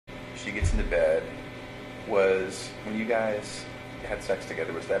She gets into bed. Was when you guys had sex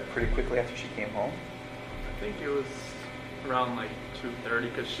together, was that pretty quickly after she came home? I think it was around like 2:30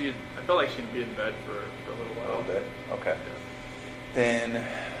 because I felt like she'd be in bed for a little while. A little bit. Okay. Yeah. Then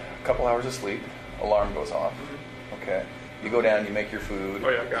a couple hours of sleep. Alarm goes off. Mm-hmm. Okay. You go down. You make your food. Oh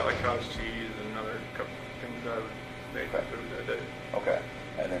yeah, I got like cottage cheese and another couple things I would make for food that day. Okay.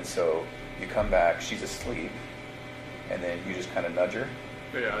 And then so you come back. She's asleep, and then you just kind of nudge her.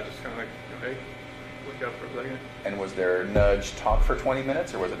 Yeah, I just kind of like, hey, look up for a second. And was there nudge talk for 20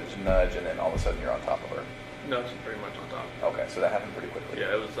 minutes, or was it just nudge and then all of a sudden you're on top of her? Nudge pretty much on top. Okay, so that happened pretty quickly.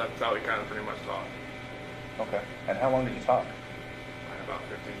 Yeah, that's how we kind of pretty much talked. Okay. And how long did you talk? About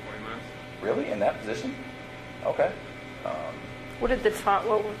 15, 20 minutes. Really? In that position? Okay. What did the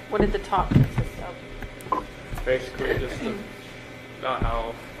talk consist of? Basically, just about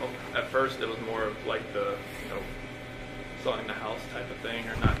how at first it was more of like the selling the house type of thing,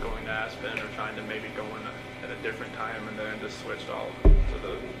 or not going to Aspen, or trying to maybe go in at a different time, and then just switched all of it to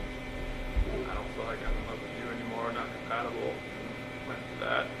the I don't feel like I'm in love with you anymore, not compatible. And went to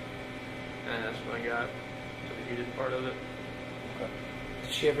that, and that's when I got to the heated part of it. Okay.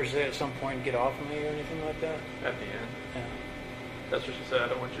 Did she ever say at some point, get off me or anything like that? At the end. Yeah. That's what she said. I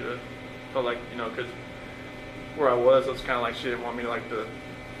don't want you to feel like, because where I was, it was kind of like she didn't want me to like to,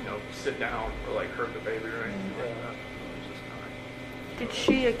 sit down or like hurt the baby or anything like that. So it was just kind of like, Did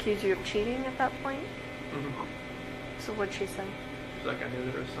she accuse you of cheating at that point? Mm-hmm. So what'd she say? She's like, I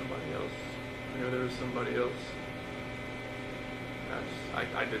knew there was somebody else.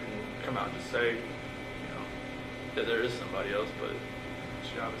 I didn't come out and just say, that there is somebody else, but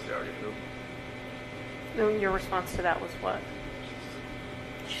she obviously already knew. And your response to that was what?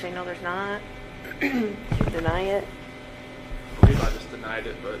 Did she say, no, there's not? Did you deny it? I believe I just denied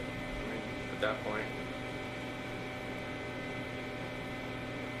it, but at that point,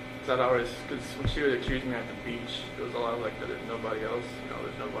 because when she would accuse me at the beach, it was a lot of like, there's nobody else,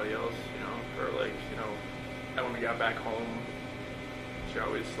 there's nobody else, or like, and when we got back home, she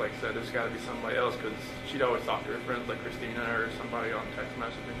always like said there's got to be somebody else, because she'd always talk to her friends like Christina or somebody on text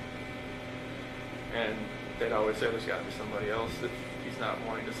messaging, and they'd always say there's got to be somebody else. If he's not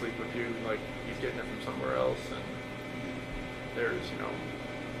wanting to sleep with you, like he's getting it from somewhere else, and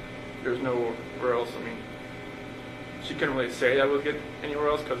there's nowhere else. She couldn't really say I would get anywhere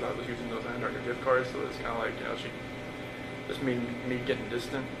else because I was using those Antarctica gift cards, so it's kind of like, she just me getting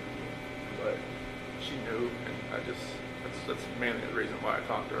distant, but she knew, and that's mainly the reason why I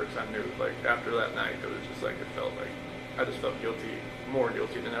talked to her, because I knew, like, after that night, it was just like, it felt like, I just felt guilty, more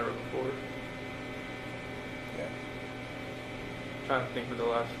guilty than ever before. Yeah. I'm trying to think of the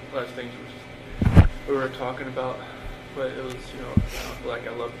last things we were talking about, but it was, I don't feel like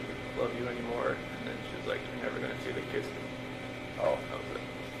I love you anymore, and then she was like, you're never going to see the kids. Oh. That was it.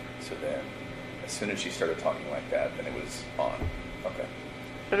 So then, as soon as she started talking like that, then it was on. Okay.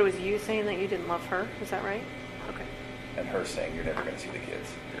 But it was you saying that you didn't love her, is that right? Okay. And her saying you're never going to see the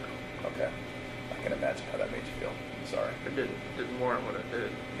kids. Yeah. Okay. I can imagine how that made you feel. I'm sorry. It did more than what it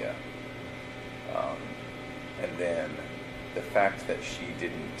did. Yeah. And then the fact that she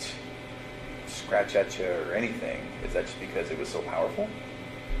didn't scratch at you or anything, is that just because it was so powerful?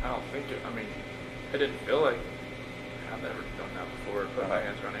 I don't think it, it didn't feel like I've never done that before, put my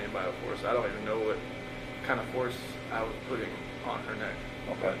hands around anybody before, so I don't even know what kind of force I was putting on her neck.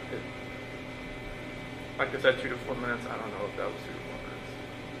 Okay. Like I said, 2 to 4 minutes, I don't know if that was 2 to 4 minutes.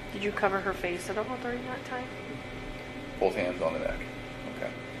 Did you cover her face at all during that time? Both hands on the neck. Okay.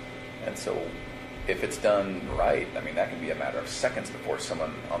 And so if it's done right, that can be a matter of seconds before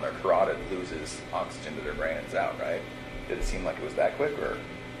someone on their carotid loses oxygen to their brain and is out, right? Did it seem like it was that quick, or?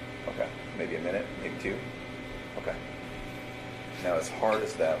 Okay. Maybe a minute, maybe 2? Okay. Now, as hard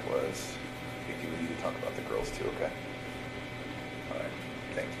as that was, I think we need to talk about the girls too, okay? All right.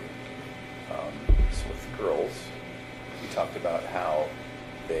 Thank you. So with the girls, we talked about how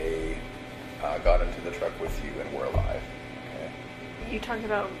they got into the truck with you and were alive. Okay. You talked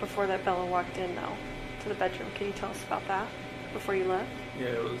about before that Bella walked in, though, to the bedroom. Can you tell us about that before you left?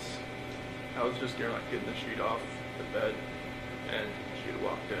 Yeah, I was just getting the sheet off the bed, and she had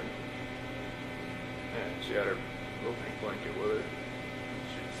walked in, and she had her little pink blanket with her.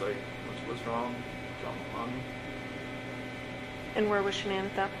 She was like, what's wrong? What's wrong with Mommy? And where was Shanann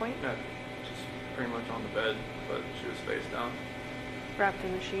at that point? Yeah, just pretty much on the bed, but she was face down. Wrapped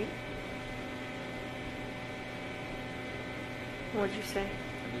in the sheet? What did you say?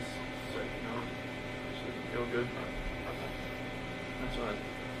 I just said, she didn't feel good. That's when I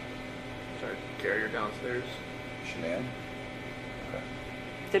tried to carry her downstairs. Shanann? Okay.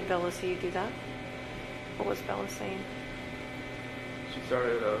 Did Bella see you do that? What was Bella saying? She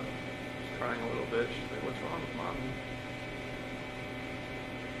started crying a little bit. She's like, "What's wrong with Mommy?"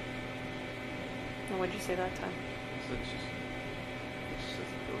 And what'd you say that time? I said, "It just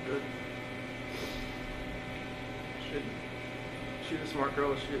doesn't feel good." She's a smart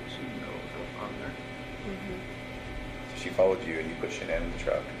girl. She knows what's going on there. Mm-hmm. So she followed you and you put Shanann in the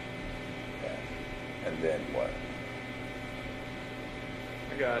truck. Okay. And then what?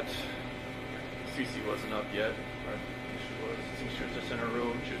 Cece wasn't up yet. Or she was. I think she was just in her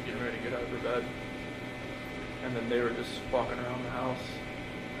room. She was getting ready to get out of her bed. And then they were just walking around the house.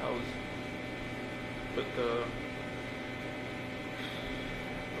 I was put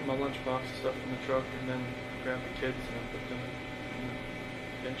my lunchbox and stuff in the truck, and then grabbed the kids and I put them in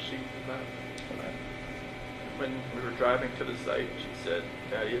the bench seat in the back. Okay. When we were driving to the site, she said,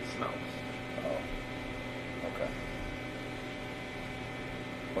 "Daddy, it smells." Oh. Okay.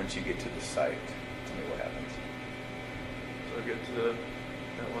 Once you get to the site, tell me what happens. So I get to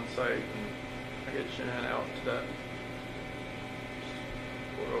that one site and I get Shanann out to that.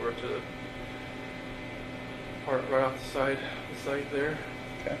 Pull over to the part right off the site there.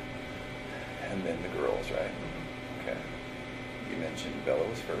 Okay. And then the girls, right? Mm-hmm. Okay. You mentioned Bella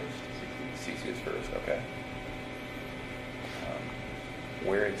was first. Cece was first. Okay.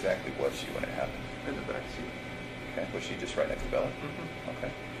 Where exactly was she when it happened? In the back seat. Okay. Was she just right next to Bella? Mm-hmm.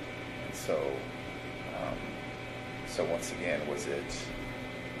 Okay. And so once again, was it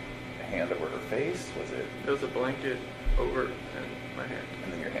a hand over her face? Was it? There was a blanket over and my hand.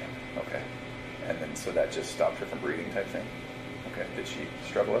 And then your hand. Okay. And then so that just stopped her from breathing type thing? Okay. Did she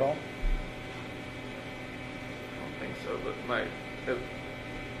struggle at all? I don't think so, but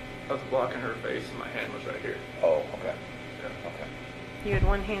I was blocking her face and my hand was right here. Oh, okay. Yeah. Okay. You had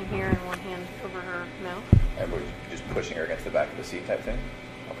one hand here and one hand over her mouth? And were you just pushing her against the back of the seat type thing?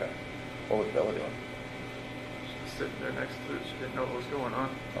 Okay. What was Bella doing? She was sitting there next to it. She didn't know what was going on.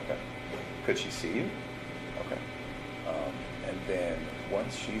 Okay. Could she see you? Okay. And then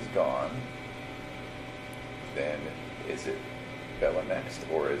once she's gone, then is it Bella next,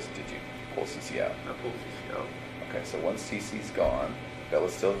 or did you pull Cece out? I pulled Cece out. Okay, so once Cece's gone,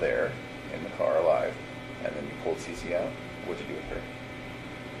 Bella's still there in the car alive, and then you pulled Cece out. What'd you do with her?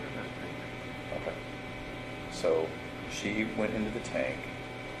 And that thing. Okay. So she went into the tank,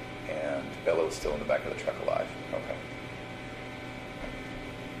 and Bella was still in the back of the truck alive. Okay.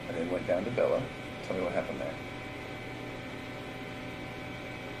 And then went down to Bella. Tell me what happened there.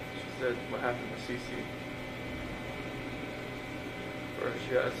 She said, "What happened to Cece?" Or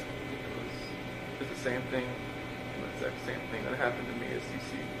she asked if it was the same thing, the exact same thing that happened to me as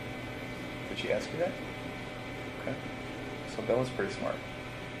Cece. Did she ask you that? Okay. So Bella's pretty smart.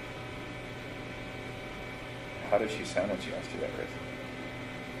 How did she sound when she asked you that, Chris?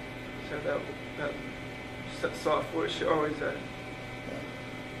 She had that soft voice she always had.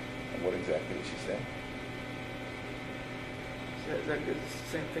 Yeah. And what exactly did she say? She said, "Exactly the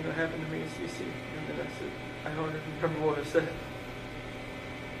same thing that happened to me as Cece." And then I said, "I don't even remember what I said."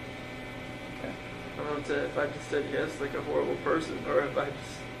 Okay. I don't know if I just said yes like a horrible person, or if I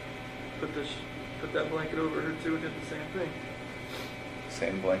just put that blanket over her too and did the same thing.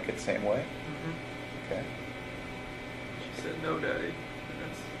 Same blanket, same way? Mm-hmm. Okay. She said, "No, Daddy," and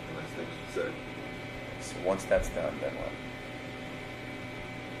that's the last thing she said. So once that's done, then what?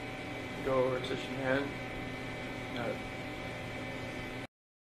 Go over to Shanann.